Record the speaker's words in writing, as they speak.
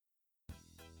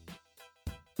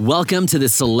Welcome to the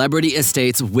Celebrity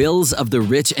Estates Wills of the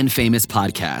Rich and Famous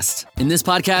podcast. In this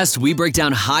podcast, we break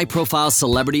down high-profile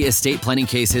celebrity estate planning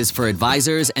cases for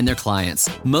advisors and their clients.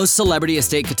 Most celebrity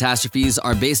estate catastrophes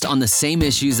are based on the same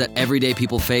issues that everyday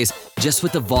people face, just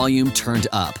with the volume turned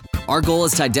up. Our goal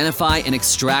is to identify and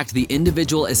extract the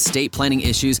individual estate planning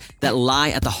issues that lie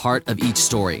at the heart of each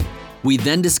story. We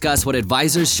then discuss what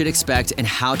advisors should expect and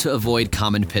how to avoid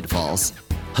common pitfalls.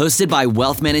 Hosted by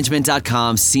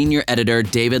wealthmanagement.com senior editor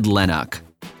David Lennox.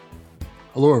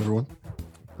 Hello, everyone,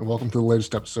 and welcome to the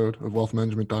latest episode of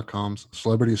wealthmanagement.com's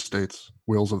Celebrity Estates,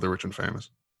 Wills of the Rich and Famous.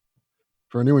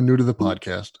 For anyone new to the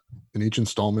podcast, in each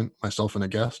installment, myself and a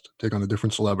guest take on a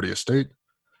different celebrity estate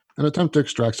and attempt to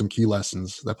extract some key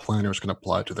lessons that planners can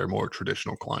apply to their more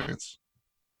traditional clients.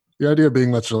 The idea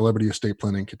being that celebrity estate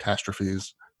planning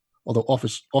catastrophes, although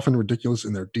often ridiculous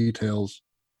in their details,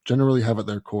 generally have at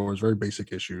their cores very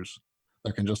basic issues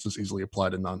that can just as easily apply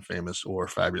to non-famous or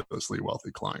fabulously wealthy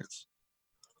clients.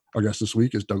 Our guest this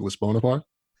week is Douglas Bonaparte.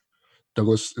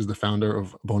 Douglas is the founder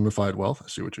of Bonafide Wealth, I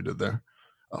see what you did there,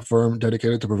 a firm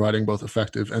dedicated to providing both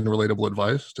effective and relatable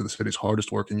advice to the city's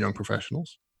hardest working young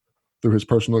professionals. Through his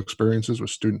personal experiences with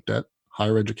student debt,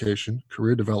 higher education,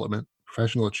 career development,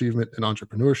 professional achievement, and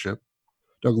entrepreneurship,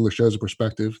 Douglas shares a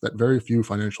perspective that very few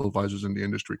financial advisors in the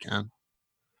industry can.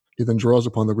 He then draws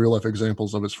upon the real-life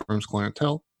examples of his firm's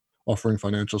clientele, offering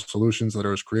financial solutions that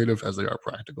are as creative as they are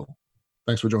practical.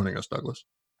 Thanks for joining us, Douglas.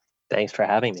 Thanks for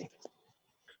having me.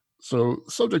 So,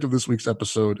 the subject of this week's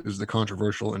episode is the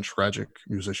controversial and tragic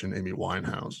musician Amy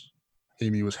Winehouse.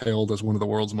 Amy was hailed as one of the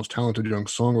world's most talented young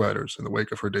songwriters in the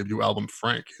wake of her debut album,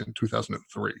 Frank, in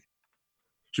 2003.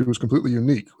 She was completely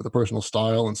unique, with a personal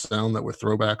style and sound that were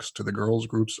throwbacks to the girls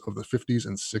groups of the 50s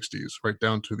and 60s, right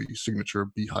down to the signature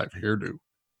beehive hairdo.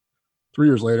 3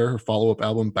 years later, her follow-up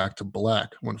album, Back to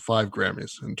Black, won 5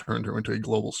 Grammys and turned her into a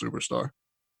global superstar.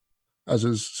 As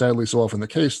is sadly so often the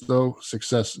case, though,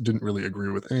 success didn't really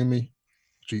agree with Amy.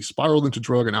 She spiraled into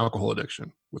drug and alcohol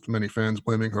addiction, with many fans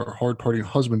blaming her hard-partying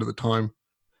husband at the time,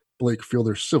 Blake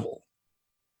Fielder Civil.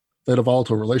 They had a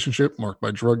volatile relationship marked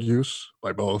by drug use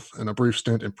by both and a brief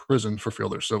stint in prison for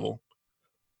Fielder Civil.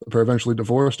 The pair eventually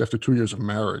divorced after 2 years of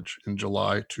marriage in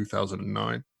July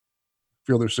 2009.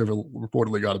 Fielder Civil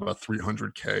reportedly got about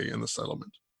 $300K in the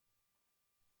settlement.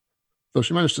 Though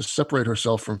she managed to separate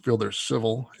herself from Fielder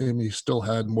Civil, Amy still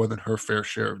had more than her fair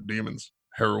share of demons,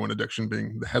 heroin addiction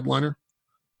being the headliner,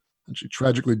 and she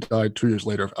tragically died 2 years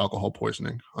later of alcohol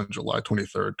poisoning on July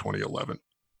 23, 2011.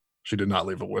 She did not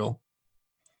leave a will.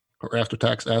 Her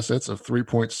after-tax assets of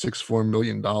 $3.64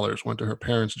 million went to her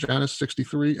parents, Janice,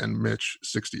 63, and Mitch,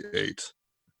 68.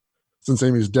 Since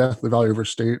Amy's death, the value of her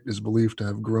estate is believed to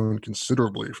have grown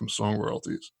considerably from song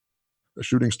royalties. A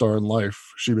shooting star in life,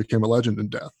 she became a legend in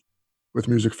death, with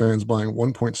music fans buying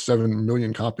 1.7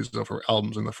 million copies of her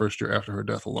albums in the first year after her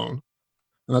death alone.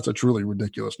 And that's a truly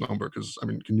ridiculous number because,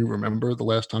 can you remember the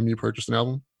last time you purchased an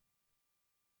album?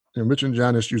 Mitch and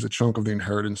Janice used a chunk of the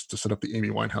inheritance to set up the Amy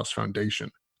Winehouse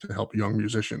Foundation to help young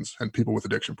musicians and people with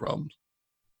addiction problems.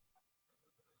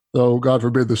 Though, God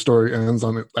forbid, the story ends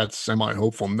on that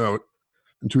semi-hopeful note,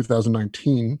 in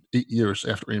 2019, 8 years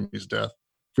after Amy's death,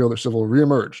 Fielder Civil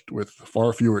reemerged with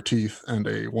far fewer teeth and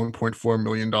a $1.4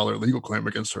 million legal claim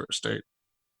against her estate.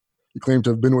 He claimed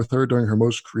to have been with her during her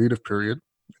most creative period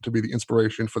and to be the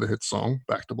inspiration for the hit song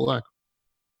Back to Black.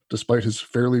 Despite his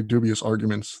fairly dubious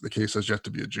arguments, the case has yet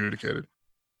to be adjudicated.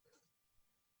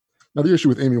 Now, the issue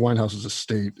with Amy Winehouse's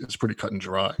estate is pretty cut and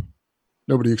dry.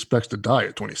 Nobody expects to die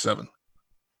at 27.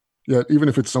 Yet, even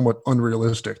if it's somewhat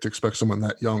unrealistic to expect someone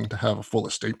that young to have a full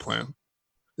estate plan,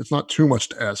 it's not too much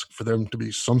to ask for them to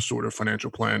be some sort of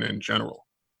financial plan in general.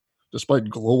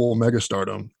 Despite global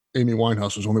megastardom, Amy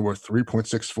Winehouse was only worth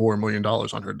 $3.64 million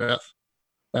on her death.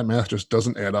 That math just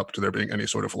doesn't add up to there being any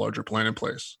sort of larger plan in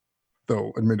place,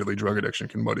 though admittedly drug addiction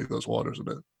can muddy those waters a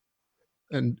bit.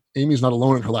 And Amy's not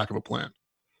alone in her lack of a plan.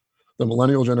 The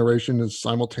millennial generation is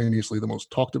simultaneously the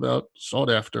most talked about, sought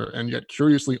after, and yet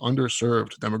curiously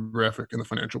underserved demographic in the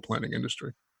financial planning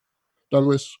industry.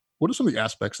 Douglas, what are some of the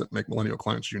aspects that make millennial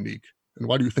clients unique, and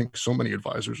why do you think so many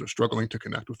advisors are struggling to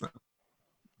connect with them?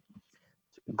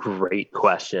 Great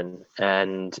question.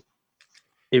 And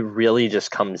it really just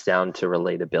comes down to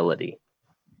relatability.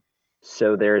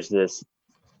 So there's this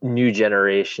new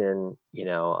generation,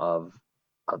 of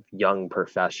young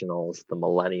professionals, the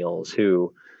millennials,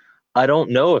 who I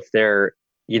don't know if they're,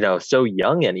 so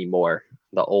young anymore.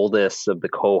 The oldest of the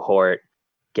cohort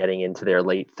getting into their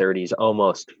late 30s,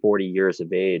 almost 40 years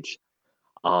of age.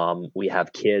 We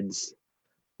have kids.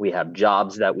 We have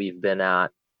jobs that we've been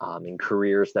at. in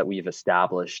careers that we've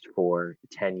established for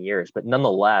 10 years. But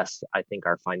nonetheless, I think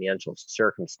our financial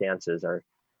circumstances are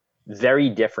very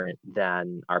different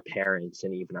than our parents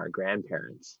and even our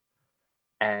grandparents.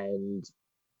 And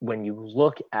when you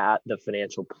look at the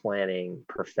financial planning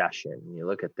profession, you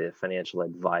look at the financial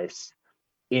advice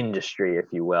industry, if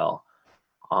you will,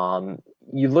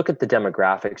 you look at the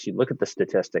demographics, you look at the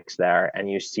statistics there, and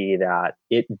you see that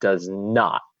it does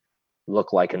not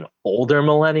look like an older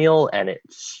millennial, and it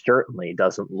certainly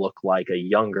doesn't look like a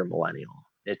younger millennial.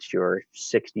 It's your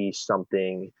 60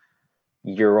 something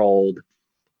year old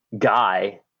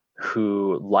guy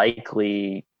who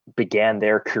likely began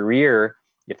their career,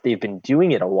 if they've been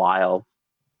doing it a while,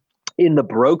 in the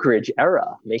brokerage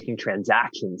era, making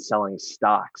transactions, selling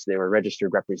stocks. They were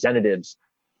registered representatives.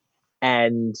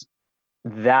 And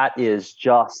that is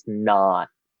just not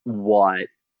what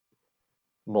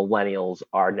millennials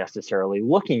are necessarily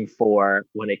looking for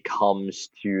when it comes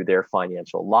to their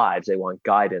financial lives. They want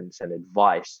guidance and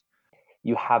advice.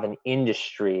 You have an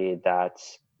industry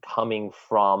that's coming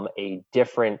from a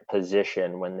different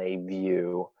position when they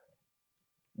view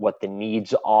what the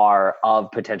needs are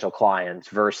of potential clients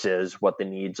versus what the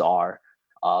needs are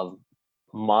of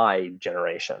my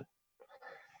generation.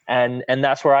 And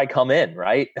that's where I come in,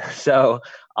 right? So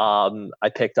I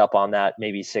picked up on that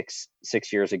maybe six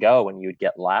years ago, when you would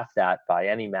get laughed at by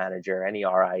any manager, any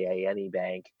RIA, any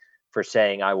bank, for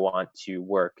saying I want to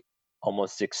work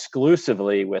almost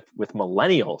exclusively with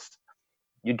millennials.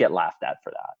 You'd get laughed at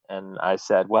for that. And I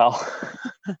said, well,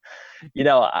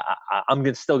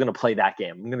 I'm still going to play that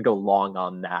game. I'm going to go long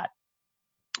on that.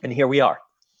 And here we are.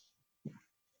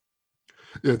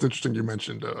 Yeah, it's interesting you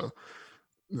mentioned the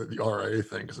RIA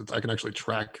thing, because I can actually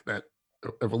track that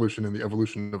evolution and the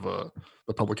evolution of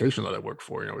the publication that I work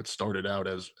for. It started out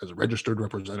as a registered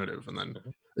representative, and then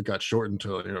it got shortened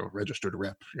to registered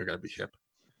rep. You got to be hip,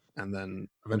 and then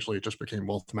eventually it just became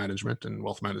wealth management and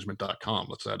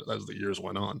wealthmanagement.com. As the years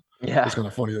went on. Yeah, it's kind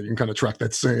of funny that you can kind of track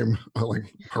that same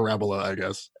like parabola, I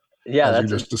guess. Yeah, as you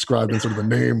just described in sort of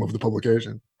the name of the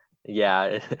publication.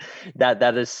 Yeah,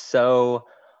 that is so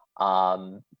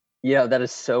that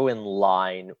is so in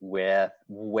line with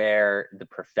where the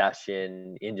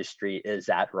profession industry is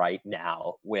at right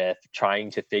now, with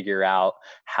trying to figure out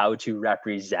how to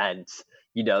represent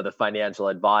the financial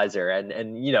advisor. And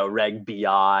Reg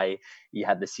BI, you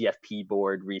had the CFP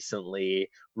board recently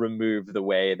remove the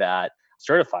way that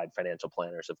certified financial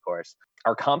planners, of course,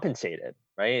 are compensated,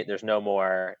 right? There's no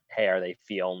more, hey, are they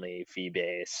fee only, fee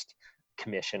based,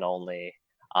 commission only?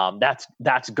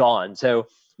 That's gone. So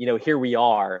here we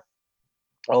are,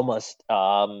 almost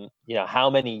how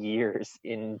many years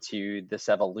into this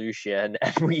evolution,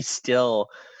 and we still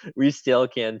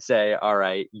can say, all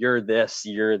right, you're this,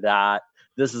 you're that,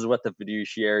 this is what the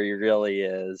fiduciary really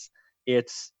is.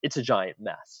 It's a giant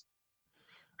mess.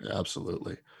 Yeah,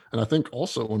 absolutely. And I think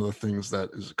also one of the things that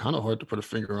is kind of hard to put a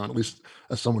finger on, at least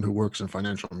as someone who works in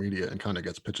financial media and kind of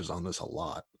gets pitches on this a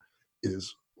lot,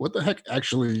 is what the heck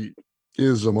actually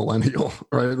is a millennial,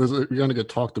 right? You're going to get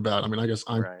talked about. I mean, I guess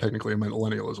I'm Right. technically a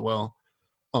millennial as well.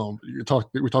 We talk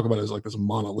about it as like this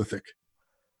monolithic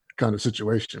kind of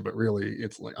situation, but really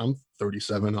it's like, I'm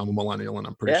 37, I'm a millennial, and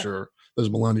I'm pretty sure there's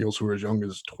millennials who are as young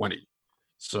as 20.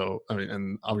 So, I mean,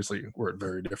 and obviously we're at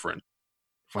very different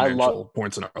financial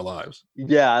points in our lives.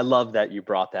 Yeah, I love that you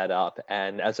brought that up.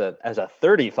 And as a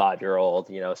 35-year-old,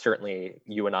 certainly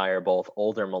you and I are both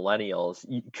older millennials.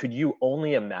 Could you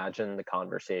only imagine the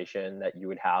conversation that you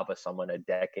would have with someone a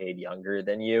decade younger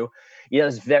than you?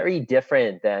 It's very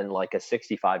different than like a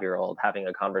 65-year-old having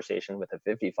a conversation with a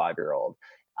 55-year-old.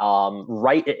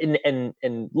 Right.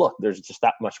 And look, there's just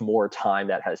that much more time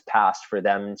that has passed for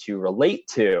them to relate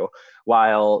to,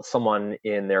 while someone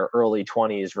in their early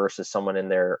 20s versus someone in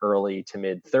their early to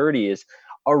mid 30s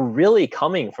are really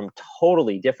coming from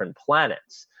totally different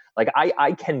planets. Like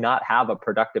I cannot have a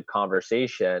productive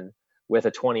conversation with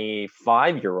a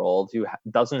 25-year-old who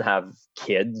doesn't have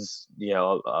kids,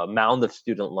 a mound of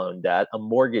student loan debt, a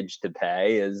mortgage to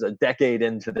pay, is a decade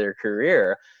into their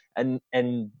career. And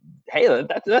hey,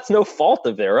 that's no fault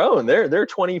of their own. They're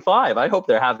 25. I hope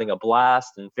they're having a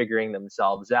blast and figuring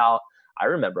themselves out. I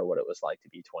remember what it was like to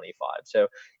be 25. So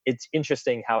it's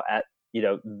interesting how at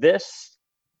this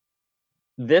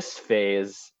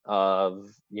phase of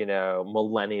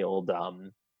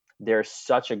millennialdom, there's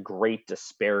such a great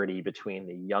disparity between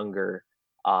the younger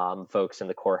folks in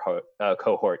the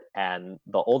cohort and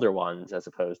the older ones, as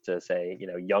opposed to, say,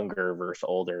 younger versus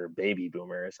older baby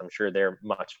boomers. I'm sure they're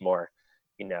much more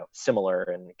similar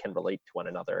and can relate to one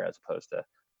another, as opposed to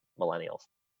millennials.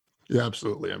 Yeah,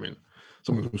 absolutely. I mean,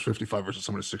 someone who's 55 versus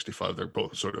someone who's 65, they're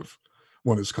both sort of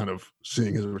one is kind of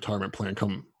seeing his retirement plan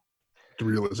come to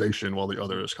realization while the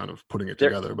other is kind of putting it They're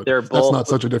together. But they're that's both, not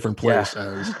such a different yeah, place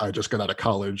as I just got out of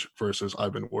college versus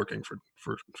I've been working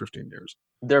for 15 years.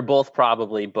 they're both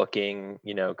probably booking,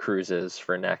 cruises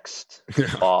for next Yeah.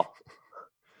 fall.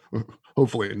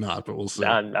 Hopefully not, but we'll see.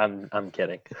 I'm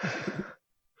kidding.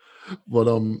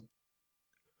 But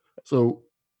so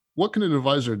what can an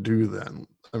advisor do then?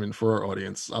 I mean, for our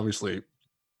audience, obviously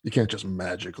you can't just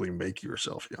magically make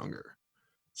yourself younger.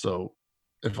 So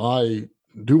if I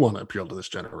do want to appeal to this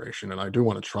generation and I do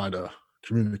want to try to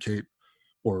communicate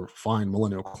or find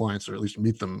millennial clients or at least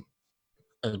meet them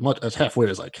as much as halfway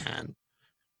as I can,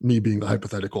 me being the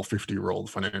hypothetical 50-year-old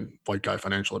white guy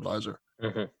financial advisor,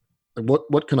 Mhm. like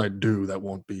what can I do that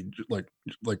won't be like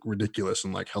ridiculous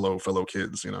and like hello fellow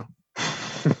kids, you know?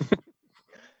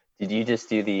 Did you just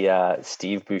do the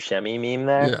Steve Buscemi meme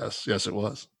there? Yes, it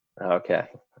was. Okay,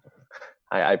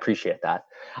 I appreciate that.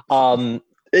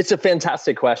 It's a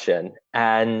fantastic question,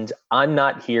 and I'm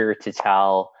not here to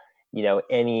tell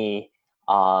any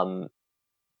um,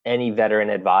 any veteran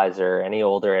advisor, any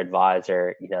older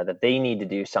advisor, that they need to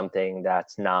do something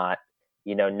that's not,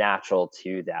 natural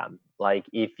to them. Like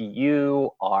if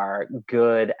you are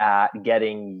good at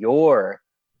getting your,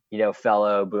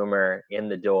 fellow boomer in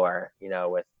the door,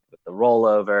 with the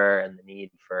rollover and the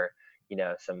need for,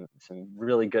 some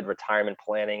really good retirement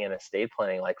planning and estate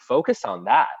planning, like focus on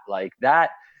that. Like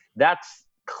that's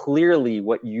clearly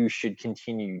what you should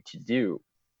continue to do.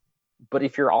 But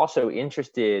if you're also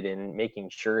interested in making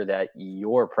sure that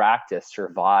your practice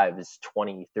survives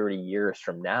 20, 30 years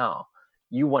from now,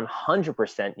 you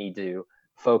 100% need to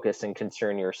focus and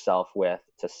concern yourself with,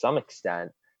 to some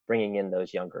extent, bringing in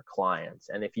those younger clients.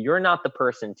 And if you're not the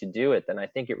person to do it, then I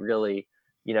think it really,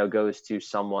 goes to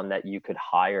someone that you could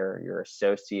hire, your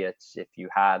associates, if you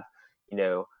have,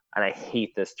 and I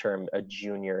hate this term, a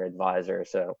junior advisor.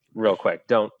 So real quick,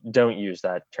 don't use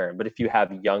that term. But if you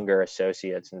have younger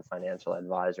associates and financial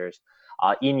advisors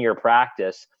in your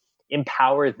practice,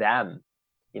 empower them.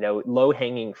 Low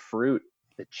hanging fruit,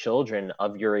 the children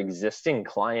of your existing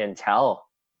clientele.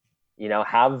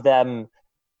 Have them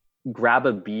grab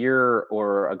a beer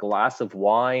or a glass of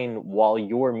wine while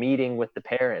you're meeting with the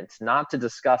parents, not to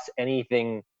discuss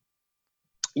anything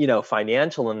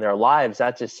financial in their lives.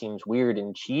 That just seems weird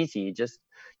and cheesy. Just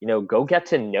go get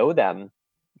to know them,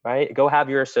 right? Go have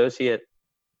your associate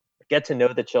get to know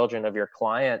the children of your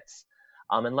clients,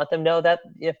 and let them know that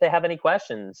if they have any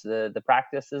questions, the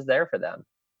practice is there for them.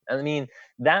 I mean,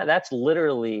 that's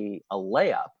literally a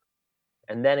layup.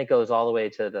 And then it goes all the way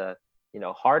to the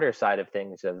harder side of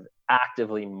things, of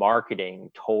actively marketing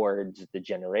towards the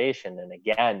generation. And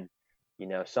again,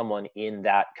 someone in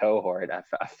that cohort,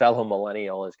 a fellow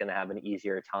millennial, is going to have an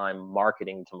easier time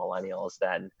marketing to millennials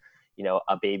than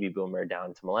a baby boomer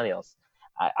down to millennials.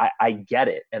 I get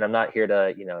it, and I'm not here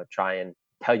to try and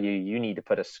tell you need to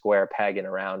put a square peg in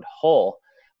a round hole,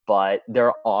 but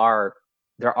there are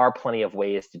plenty of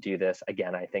ways to do this.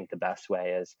 Again, I think the best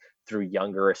way is through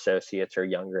younger associates or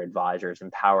younger advisors,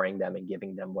 empowering them and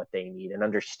giving them what they need, and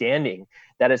understanding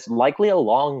that it's likely a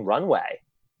long runway.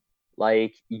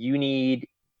 Like, you need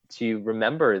to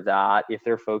remember that if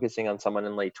they're focusing on someone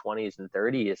in late 20s and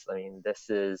 30s, I mean, this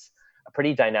is a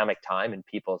pretty dynamic time in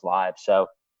people's lives. So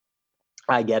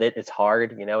I get it. It's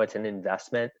hard. It's an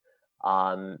investment,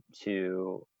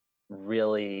 to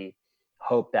really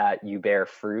hope that you bear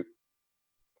fruit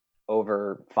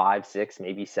over 5, 6,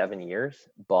 maybe 7 years.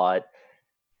 But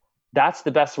that's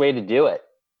the best way to do it.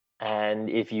 And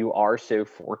if you are so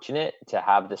fortunate to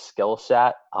have the skill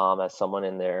set, as someone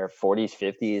in their 40s,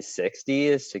 50s,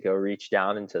 60s, to go reach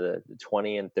down into the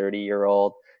 20 and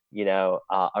 30-year-old,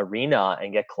 arena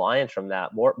and get clients from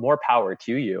that, more power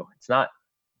to you. It's not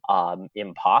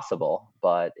impossible,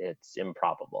 but it's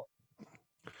improbable.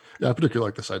 Yeah, I particularly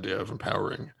like this idea of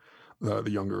empowering the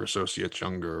younger associates,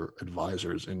 younger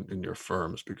advisors in your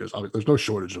firms, because there's no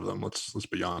shortage of them. Let's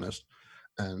be honest,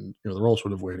 and they're all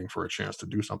sort of waiting for a chance to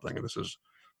do something, and this is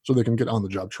so they can get on the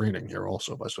job training here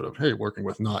also by sort of, hey, working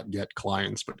with not yet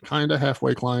clients but kind of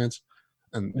halfway clients,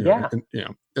 and Yeah.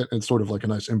 it's sort of like a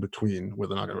nice in between where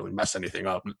they're not going to really mess anything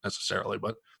up necessarily,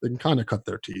 but they can kind of cut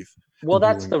their teeth Well, in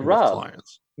that's dealing the with rub.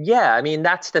 clients. Yeah, I mean,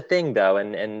 that's the thing, though,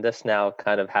 and this now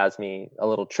kind of has me a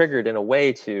little triggered in a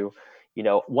way to,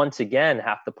 once again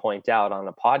have to point out on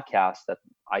a podcast that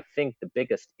I think the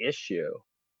biggest issue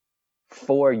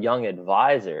for young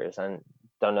advisors, and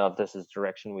don't know if this is the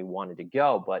direction we wanted to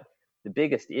go, but the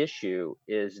biggest issue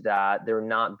is that they're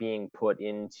not being put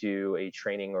into a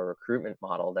training or recruitment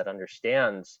model that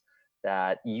understands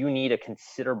that you need a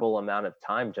considerable amount of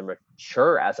time to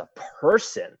mature as a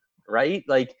person, right?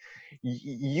 Like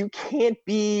you can't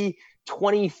be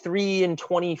 23 and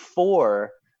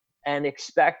 24 and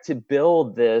expect to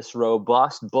build this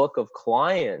robust book of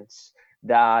clients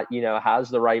that, has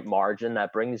the right margin,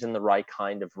 that brings in the right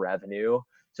kind of revenue.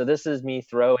 So this is me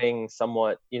throwing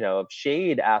somewhat, of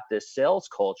shade at this sales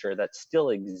culture that still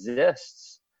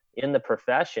exists in the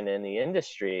profession, in the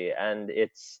industry. And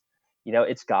it's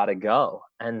got to go.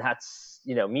 And that's,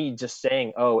 me just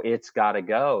saying, oh, it's got to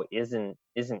go isn't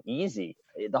easy.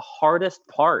 The hardest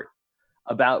part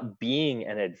about being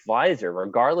an advisor,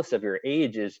 regardless of your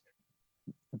age, is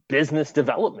business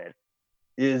development,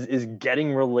 is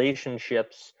getting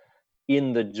relationships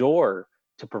in the door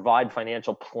to provide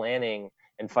financial planning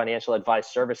and financial advice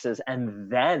services,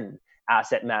 and then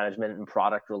asset management and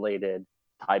product related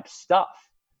type stuff.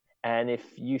 And if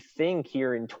you think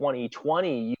here in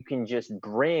 2020 you can just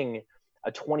bring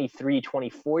a 23,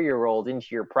 24-year-old into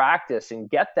your practice and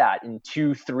get that in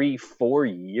 2, 3, 4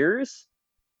 years,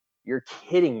 you're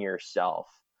kidding yourself.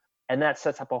 And that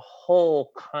sets up a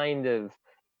whole kind of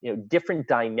different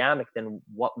dynamic than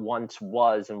what once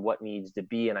was and what needs to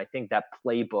be. And I think that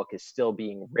playbook is still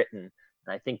being written.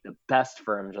 And I think the best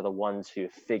firms are the ones who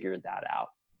figured that out.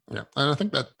 Yeah, and I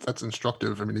think that's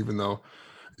instructive. I mean, even though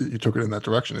you took it in that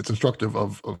direction, it's instructive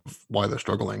of why they're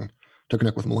struggling to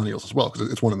connect with millennials as well,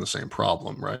 because it's one and the same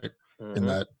problem, right? In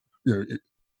that, a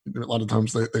lot of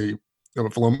times they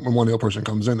if a millennial person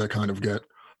comes in, they kind of get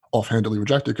offhandedly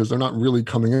rejected because they're not really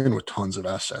coming in with tons of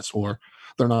assets, or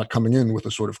they're not coming in with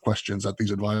the sort of questions that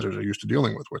these advisors are used to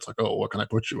dealing with, where it's like, oh, what can I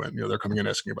put you in? They're coming in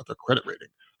asking about their credit rating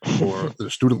or their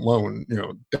student loan,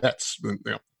 debts.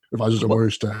 Advisors are more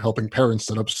used to helping parents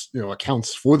set up,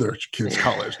 accounts for their kids'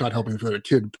 college, not helping their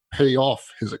kid pay off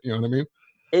his, you know what I mean?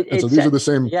 And so these are the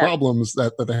same problems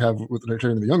that they have with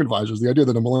training the young advisors. The idea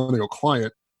that a millennial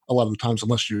client, a lot of the times,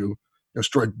 unless you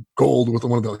strike gold with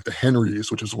one of the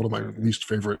Henrys, which is one of my least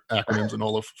favorite acronyms in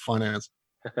all of finance,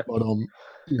 but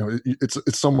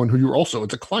it's someone who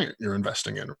it's a client you're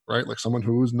investing in, right? Like someone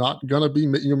who's not gonna be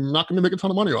you're not gonna make a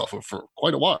ton of money off of for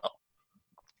quite a while.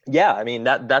 Yeah, I mean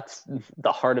that's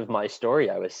the heart of my story.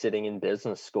 I was sitting in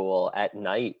business school at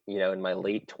night, in my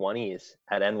late 20s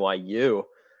at NYU,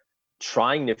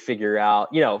 trying to figure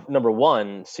out, number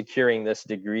one, securing this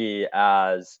degree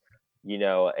as,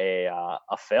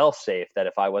 a fail safe, that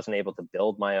if I wasn't able to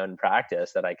build my own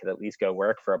practice, that I could at least go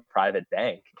work for a private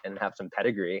bank and have some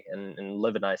pedigree and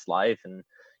live a nice life and,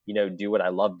 do what I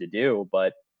love to do.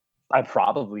 But I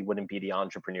probably wouldn't be the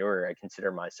entrepreneur I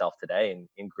consider myself today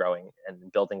in growing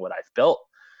and building what I've built.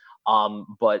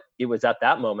 But it was at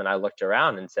that moment I looked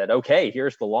around and said, okay,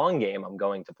 here's the long game I'm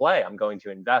going to play. I'm going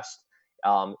to invest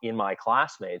in my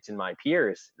classmates, in my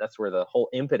peers. That's where the whole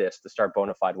impetus to start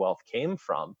Bonafide Wealth came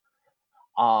from.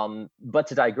 But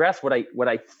to digress, what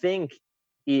I think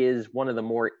is one of the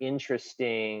more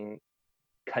interesting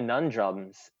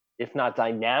conundrums, if not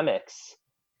dynamics,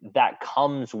 that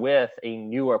comes with a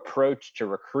new approach to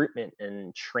recruitment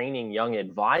and training young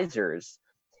advisors,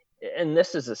 and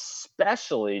this is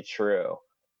especially true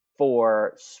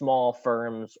for small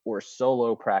firms or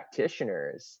solo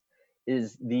practitioners,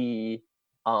 is the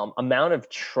amount of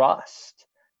trust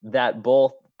that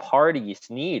both parties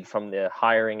need, from the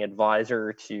hiring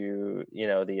advisor to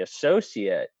the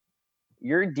associate.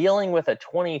 You're dealing with a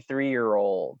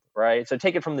 23-year-old, right? So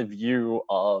take it from the view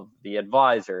of the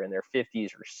advisor in their 50s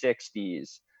or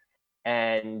 60s,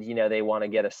 and they want to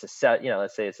get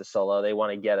let's say it's a solo, they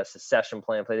want to get a succession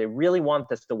plan. They really want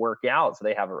this to work out, so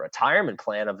they have a retirement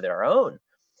plan of their own,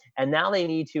 and now they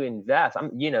need to invest.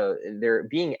 They're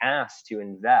being asked to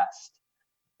invest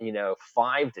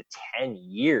 5 to 10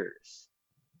 years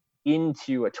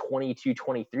into a 22,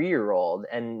 23-year-old,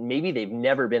 and maybe they've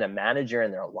never been a manager in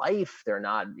their life. They're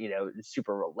not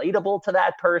super relatable to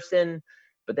that person,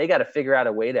 but they got to figure out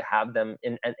a way to have them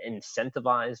and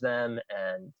incentivize them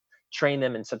and train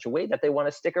them in such a way that they want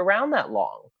to stick around that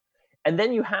long. And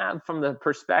then you have, from the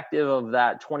perspective of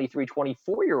that 23,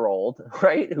 24-year-old,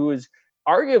 right, who is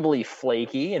arguably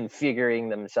flaky and figuring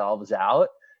themselves out,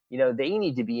 they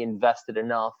need to be invested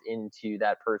enough into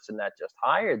that person that just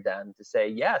hired them to say,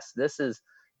 yes, this is,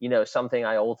 something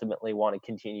I ultimately want to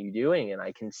continue doing. And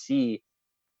I can see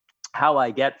how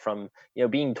I get from,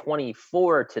 being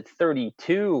 24 to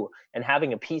 32 and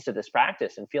having a piece of this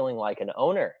practice and feeling like an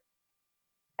owner.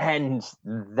 And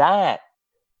that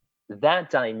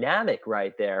dynamic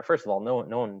right there, first of all, no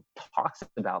one talks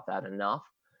about that enough,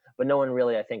 but no one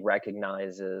really, I think,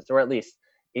 recognizes, or at least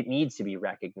it needs to be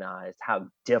recognized, how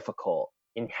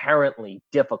inherently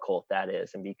difficult that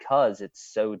is. And because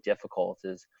it's so difficult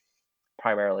is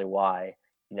primarily why,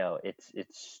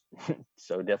 it's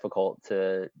so difficult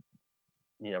to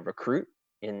recruit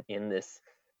in this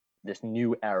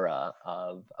new era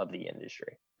of the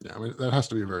industry. Yeah, I mean, that has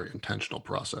to be a very intentional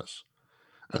process.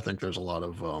 I think there's a lot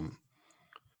of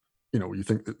you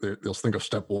think that they'll think of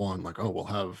step one, like, oh, we'll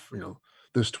have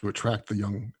this to attract the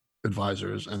young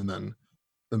advisors, and then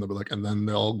they'll be like, and then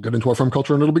they'll get into our firm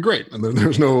culture and it'll be great. And then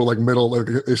there's no like middle, like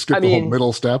they skip I the whole mean,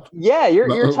 middle step yeah,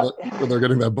 where they're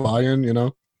getting that buy-in.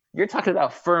 You're talking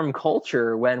about firm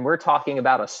culture when we're talking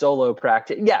about a solo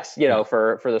practice. Yes, Yeah.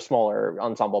 for the smaller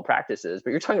ensemble practices,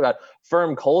 but you're talking about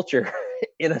firm culture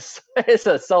as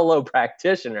a solo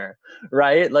practitioner,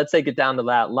 right? Let's take it down to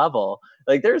that level.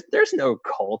 Like there's no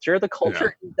culture. The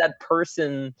culture is that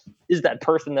person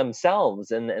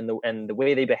themselves and the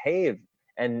way they behave,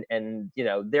 and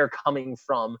they're coming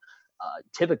from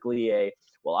typically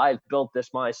well, I've built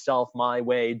this myself, my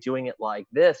way, doing it like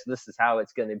this. This is how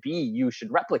it's going to be. You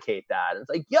should replicate that. And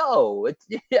it's like,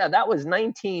 that was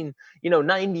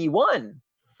 1991.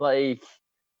 Like,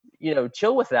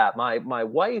 chill with that. My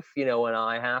wife, and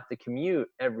I have to commute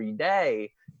every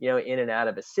day, in and out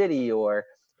of a city, or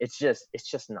it's just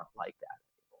not like that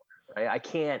anymore, right? I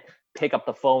can't pick up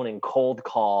the phone and cold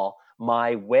call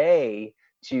my way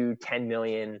to 10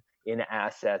 million in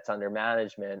assets under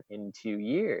management in 2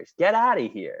 years. Get out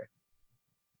of here.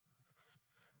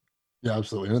 Yeah,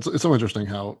 absolutely. And it's so interesting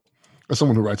how, as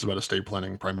someone who writes about estate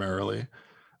planning primarily,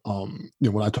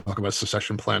 when I talk about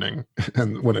succession planning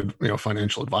and when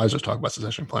financial advisors talk about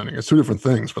succession planning, it's two different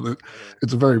things, but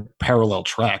it's a very parallel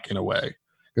track in a way,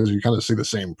 because you kind of see the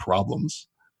same problems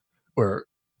where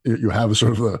you have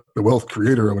sort of the wealth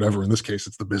creator or whatever. In this case,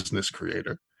 it's the business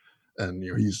creator, and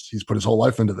he's put his whole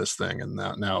life into this thing, and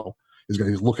now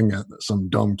he's looking at some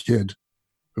dumb kid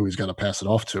who he's got to pass it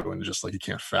off to, and just like he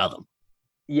can't fathom.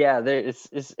 Yeah,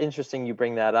 it's interesting you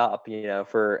bring that up,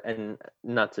 and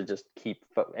not to just keep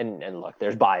and look,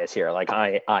 there's bias here. Like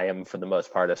I am for the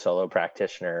most part a solo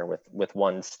practitioner with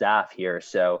one staff here,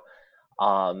 so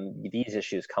these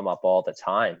issues come up all the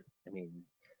time. I mean,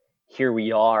 here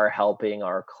we are helping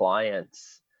our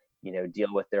clients,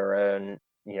 deal with their own,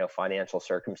 financial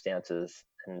circumstances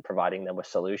and providing them with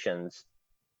solutions,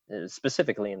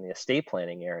 specifically in the estate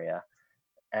planning area.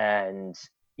 And,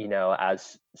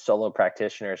 as solo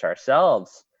practitioners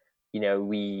ourselves,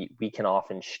 we can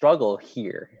often struggle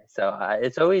here. So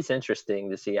it's always interesting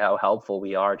to see how helpful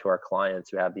we are to our clients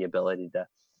who have the ability to,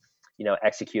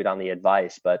 execute on the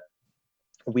advice. But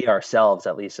we ourselves,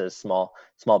 at least as small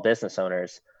business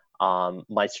owners,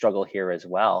 might struggle here as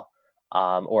well,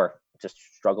 or just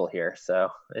struggle here. So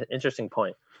interesting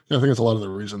point. Yeah, I think it's a lot of the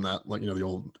reason that, like, the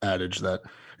old adage that,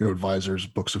 advisors'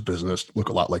 books of business look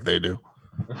a lot like they do.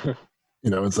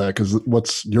 It's that because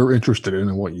what's you're interested in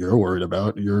and what you're worried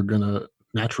about, you're going to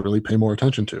naturally pay more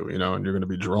attention to, and you're going to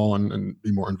be drawn and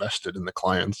be more invested in the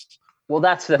clients. Well,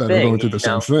 that's the that thing. Are going through the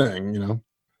same thing,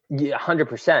 Yeah,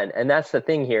 100%. And that's the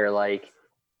thing here. Like,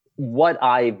 what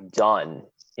I've done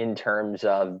in terms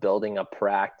of building a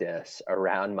practice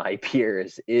around my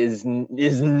peers is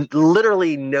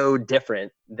literally no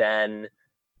different than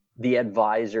the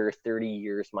advisor 30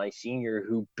 years my senior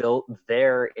who built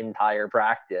their entire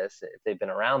practice, if they've been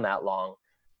around that long,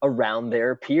 around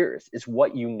their peers. Is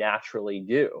what you naturally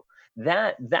do.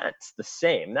 That's the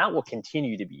same. That will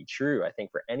continue to be true, I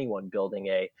think, for anyone building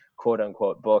a quote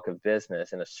unquote book of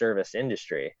business in a service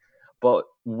industry. But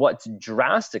what's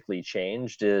drastically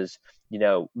changed is,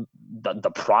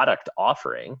 the product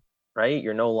offering, right?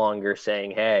 You're no longer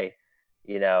saying, hey,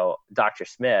 Dr.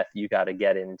 Smith, you got to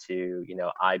get into,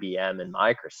 IBM and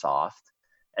Microsoft,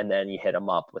 and then you hit them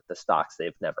up with the stocks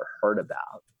they've never heard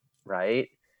about, right?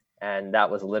 And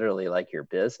that was literally like your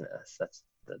business. That's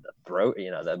the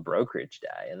brokerage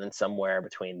day. And then somewhere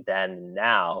between then and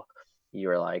now, you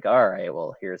were like, all right,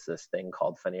 well, here's this thing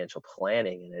called financial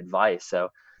planning and advice. So,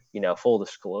 full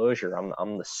disclosure,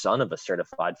 I'm the son of a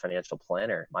certified financial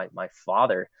planner. My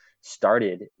father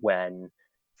started when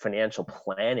financial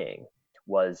planning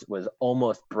was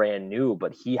almost brand new,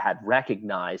 but he had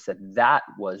recognized that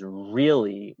was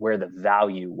really where the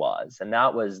value was. And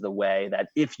that was the way that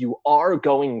if you are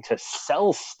going to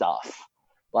sell stuff,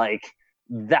 like,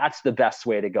 that's the best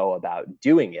way to go about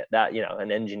doing it. That,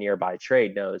 an engineer by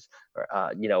trade knows,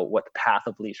 what the path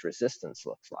of least resistance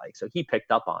looks like. So he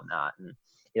picked up on that, and,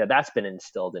 that's been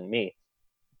instilled in me.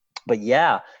 But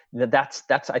yeah, that's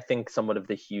I think somewhat of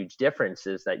the huge difference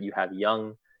is that you have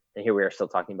young, and here we are still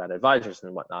talking about advisors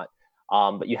and whatnot,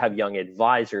 but you have young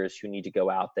advisors who need to go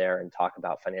out there and talk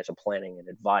about financial planning and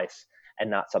advice, and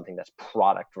not something that's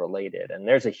product related. And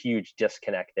there's a huge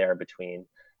disconnect there between,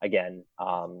 again,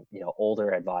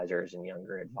 older advisors and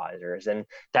younger advisors. And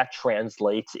that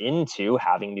translates into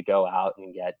having to go out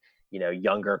and get,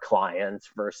 younger clients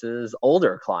versus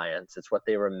older clients. It's what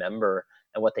they remember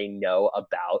and what they know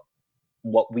about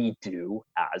what we do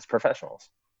as professionals.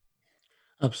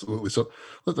 Absolutely. So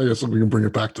I guess we can bring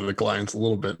it back to the clients a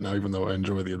little bit now, even though I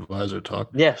enjoy the advisor talk.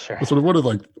 Yeah, sure. But sort of what are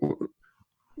like,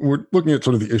 we're looking at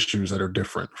sort of the issues that are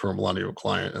different for a millennial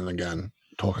client. And again,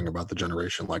 talking about the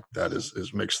generation like that is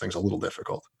makes things a little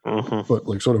difficult. Mm-hmm. But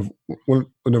like sort of when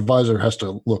an advisor has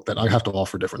to look that I have to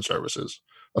offer different services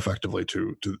effectively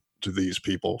to these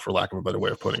people, for lack of a better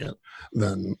way of putting it,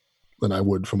 than I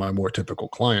would for my more typical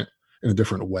client in a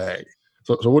different way.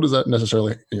 So what does that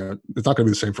necessarily, it's not going to be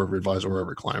the same for every advisor or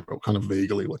every client, but kind of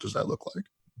vaguely, what does that look like?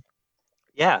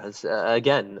 Yeah, it's,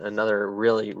 again, another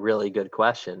really, really good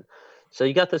question. So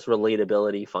you got this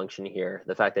relatability function here,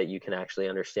 the fact that you can actually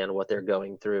understand what they're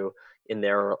going through in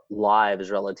their lives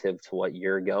relative to what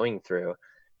you're going through.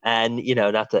 And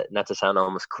not to sound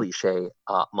almost cliche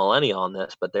millennial on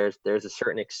this, but there's a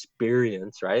certain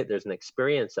experience, right? There's an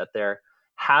experience that they're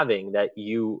having that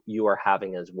you are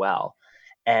having as well.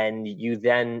 And you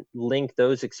then link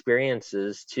those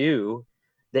experiences to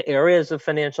the areas of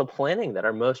financial planning that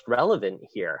are most relevant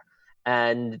here.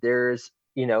 And there's,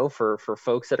 for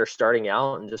folks that are starting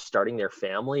out and just starting their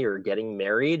family or getting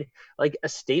married, like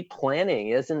estate planning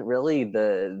isn't really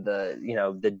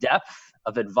the depth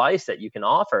of advice that you can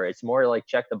offer. It's more like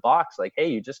check the box, like, hey,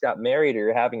 you just got married or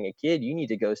you're having a kid, you need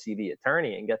to go see the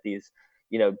attorney and get these,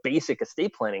 basic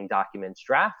estate planning documents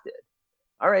drafted.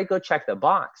 All right, go check the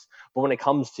box. But when it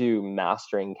comes to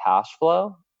mastering cash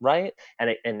flow, right,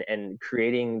 and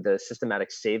creating the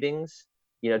systematic savings,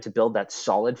 to build that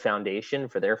solid foundation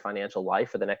for their financial life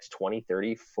for the next 20,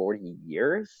 30, 40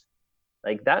 years,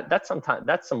 like that's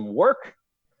some work.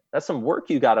 That's some work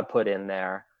you got to put in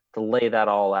there to lay that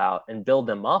all out and build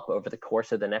them up over the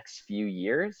course of the next few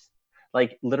years.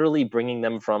 Like literally bringing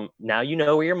them from now,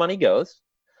 where your money goes.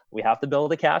 We have to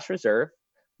build a cash reserve.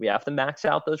 We have to max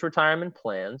out those retirement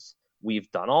plans. We've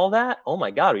done all that. Oh my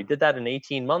God, we did that in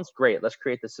 18 months. Great. Let's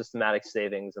create the systematic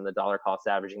savings and the dollar cost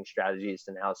averaging strategies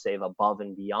to now save above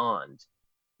and beyond,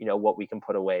 what we can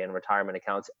put away in retirement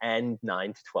accounts and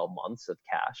 9 to 12 months of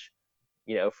cash,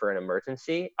 for an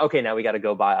emergency. Okay, now we got to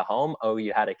go buy a home. Oh,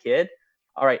 you had a kid.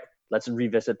 All right, let's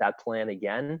revisit that plan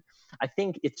again. I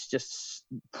think it's just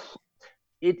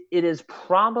it is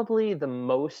probably the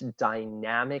most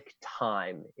dynamic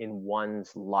time in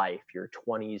one's life, your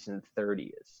 20s and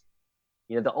 30s.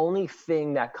 The only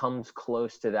thing that comes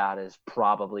close to that is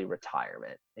probably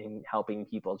retirement and helping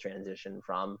people transition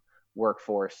from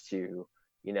workforce to,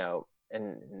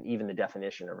 and even the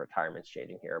definition of retirement is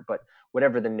changing here, but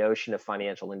whatever the notion of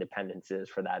financial independence is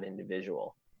for that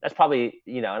individual, that's probably,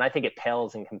 and I think it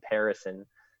pales in comparison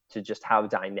to just how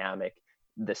dynamic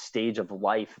the stage of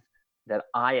life that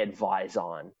I advise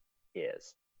on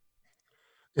is.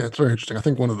 Yeah, it's very interesting. I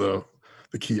think one of the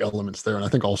key elements there, and I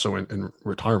think also in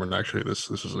retirement, actually, this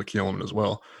is a key element as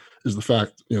well, is the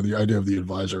fact, the idea of the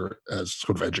advisor as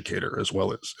sort of educator as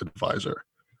well as advisor,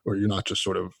 where you're not just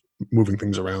sort of moving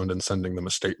things around and sending them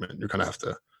a statement. You kind of have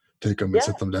to take them and Yeah.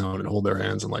 sit them down and hold their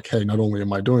hands and like, hey, not only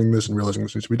am I doing this and realizing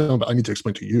this needs to be done, but I need to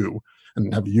explain to you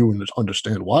and have you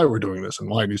understand why we're doing this and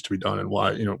why it needs to be done and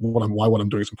why, what I'm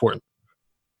doing is important.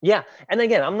 Yeah. And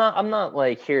again, I'm not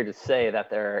like here to say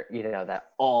that they're, that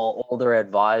all older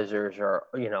advisors are,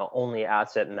 only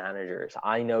asset managers.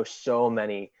 I know so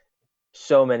many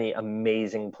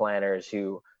amazing planners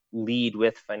who lead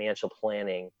with financial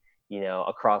planning,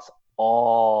 across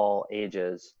all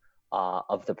ages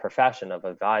of the profession of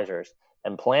advisors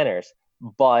and planners.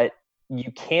 But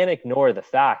you can't ignore the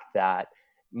fact that,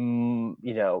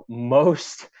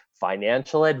 most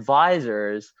financial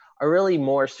advisors are really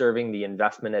more serving the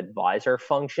investment advisor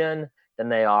function than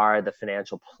they are the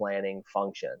financial planning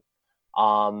function.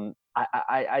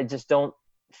 I just don't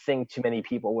think too many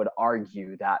people would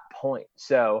argue that point.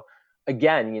 So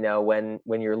again,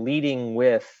 when you're leading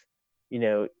with,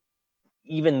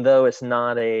 even though it's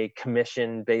not a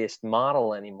commission based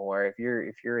model anymore, if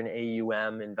you're an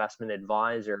AUM investment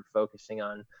advisor focusing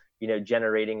on,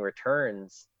 generating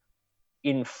returns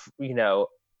in,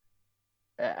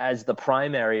 as the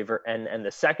primary and the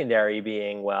secondary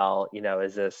being, well,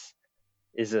 is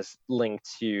this linked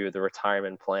to the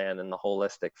retirement plan and the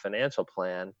holistic financial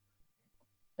plan?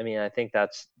 I mean, I think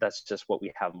that's just what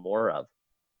we have more of.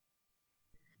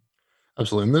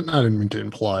 Absolutely. And then I didn't mean to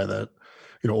imply that,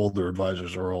 older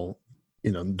advisors are all,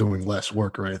 doing less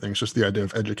work or anything. It's just the idea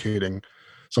of educating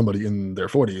somebody in their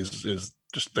 40s is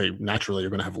they naturally are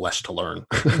going to have less to learn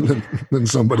than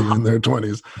somebody in their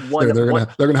 20s. They're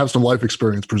going to have some life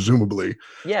experience, presumably,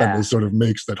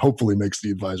 that hopefully makes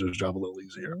the advisor's job a little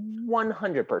easier.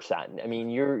 100%. I mean,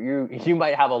 you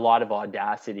might have a lot of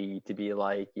audacity to be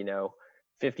like,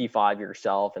 55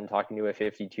 yourself and talking to a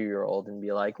 52-year-old and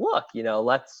be like, look,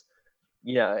 let's,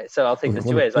 so I'll take this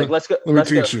two ways. Like, let's go. Let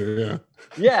me teach you. Yeah.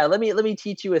 Yeah. Let me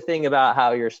teach you a thing about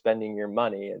how you're spending your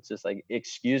money. It's just like,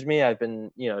 excuse me, I've been,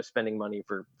 spending money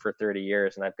for 30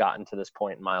 years and I've gotten to this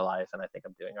point in my life and I think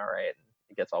I'm doing all right. And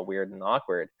it gets all weird and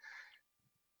awkward.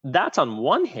 That's on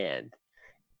one hand.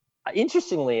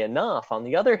 Interestingly enough, on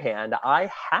the other hand, I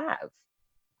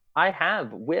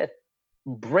have with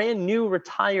brand new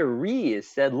retirees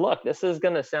said, look, this is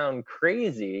going to sound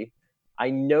crazy.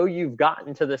 I know you've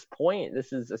gotten to this point.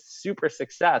 This is a super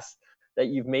success that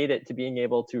you've made it to being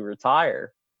able to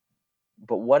retire.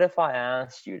 But what if I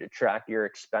asked you to track your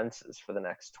expenses for the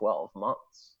next 12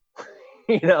 months?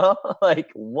 Like,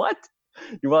 what?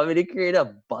 You want me to create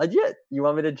a budget? You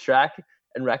want me to track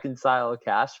and reconcile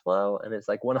cash flow? And it's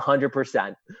like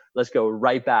 100%. Let's go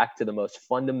right back to the most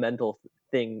fundamental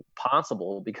thing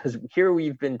possible, because here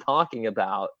we've been talking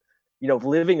about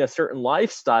living a certain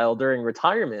lifestyle during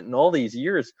retirement and all these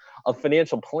years of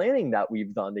financial planning that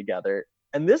we've done together.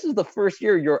 And this is the first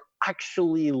year you're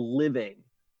actually living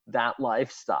that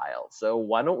lifestyle. So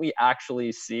why don't we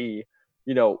actually see,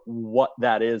 what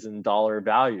that is in dollar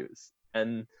values?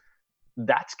 And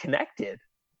that's connected.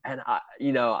 And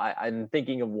I'm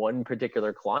thinking of one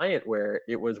particular client where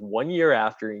it was 1 year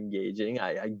after engaging,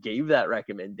 I gave that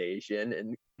recommendation,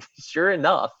 and sure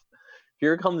enough,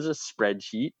 here comes a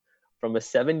spreadsheet from a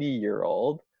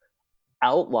 70-year-old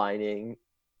outlining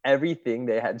everything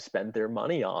they had spent their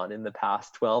money on in the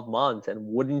past 12 months. And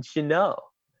wouldn't you know,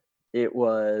 it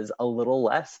was a little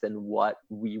less than what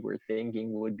we were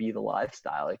thinking would be the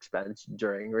lifestyle expense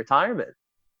during retirement.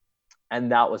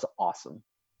 And that was awesome.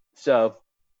 So,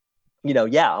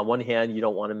 on one hand, you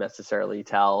don't want to necessarily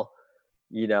tell,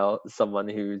 someone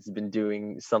who's been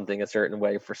doing something a certain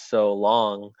way for so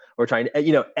long, or trying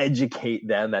to, educate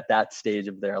them at that stage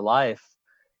of their life.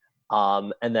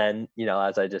 And then,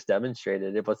 as I just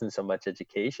demonstrated, it wasn't so much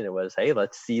education. It was, hey,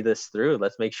 let's see this through.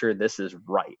 Let's make sure this is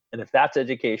right. And if that's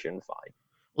education, fine.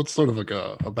 Well, it's sort of like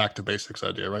a back to basics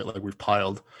idea, right? Like, we've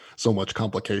piled so much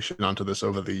complication onto this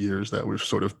over the years that we've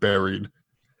sort of buried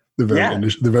the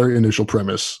very initial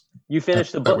premise. You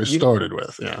finished the book that we started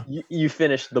with. Yeah. You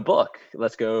finished the book.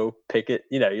 Let's go pick it.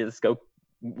 Let's go.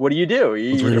 What do?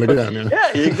 Let's read it again.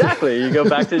 Yeah, exactly. You go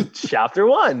back to chapter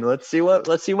 1. Let's see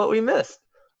what we missed.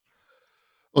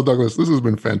 Well, Douglas, this has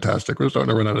been fantastic. We're starting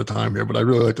to run out of time here, but I'd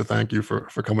really like to thank you for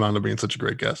coming on and being such a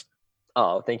great guest.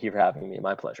 Oh, thank you for having me.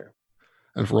 My pleasure.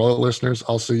 And for all the listeners,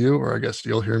 I'll see you, or I guess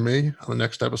you'll hear me, on the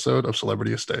next episode of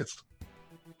Celebrity Estates.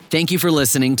 Thank you for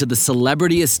listening to the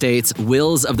Celebrity Estates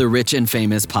Wills of the Rich and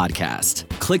Famous podcast.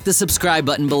 Click the subscribe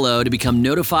button below to become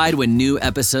notified when new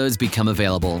episodes become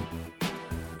available.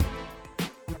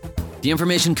 The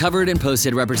information covered and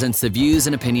posted represents the views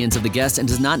and opinions of the guest and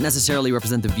does not necessarily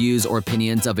represent the views or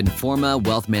opinions of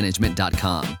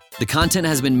InformaWealthManagement.com. The content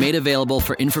has been made available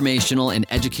for informational and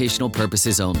educational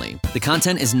purposes only. The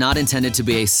content is not intended to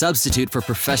be a substitute for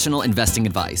professional investing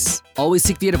advice. Always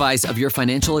seek the advice of your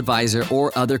financial advisor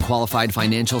or other qualified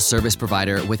financial service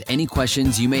provider with any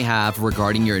questions you may have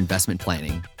regarding your investment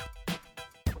planning.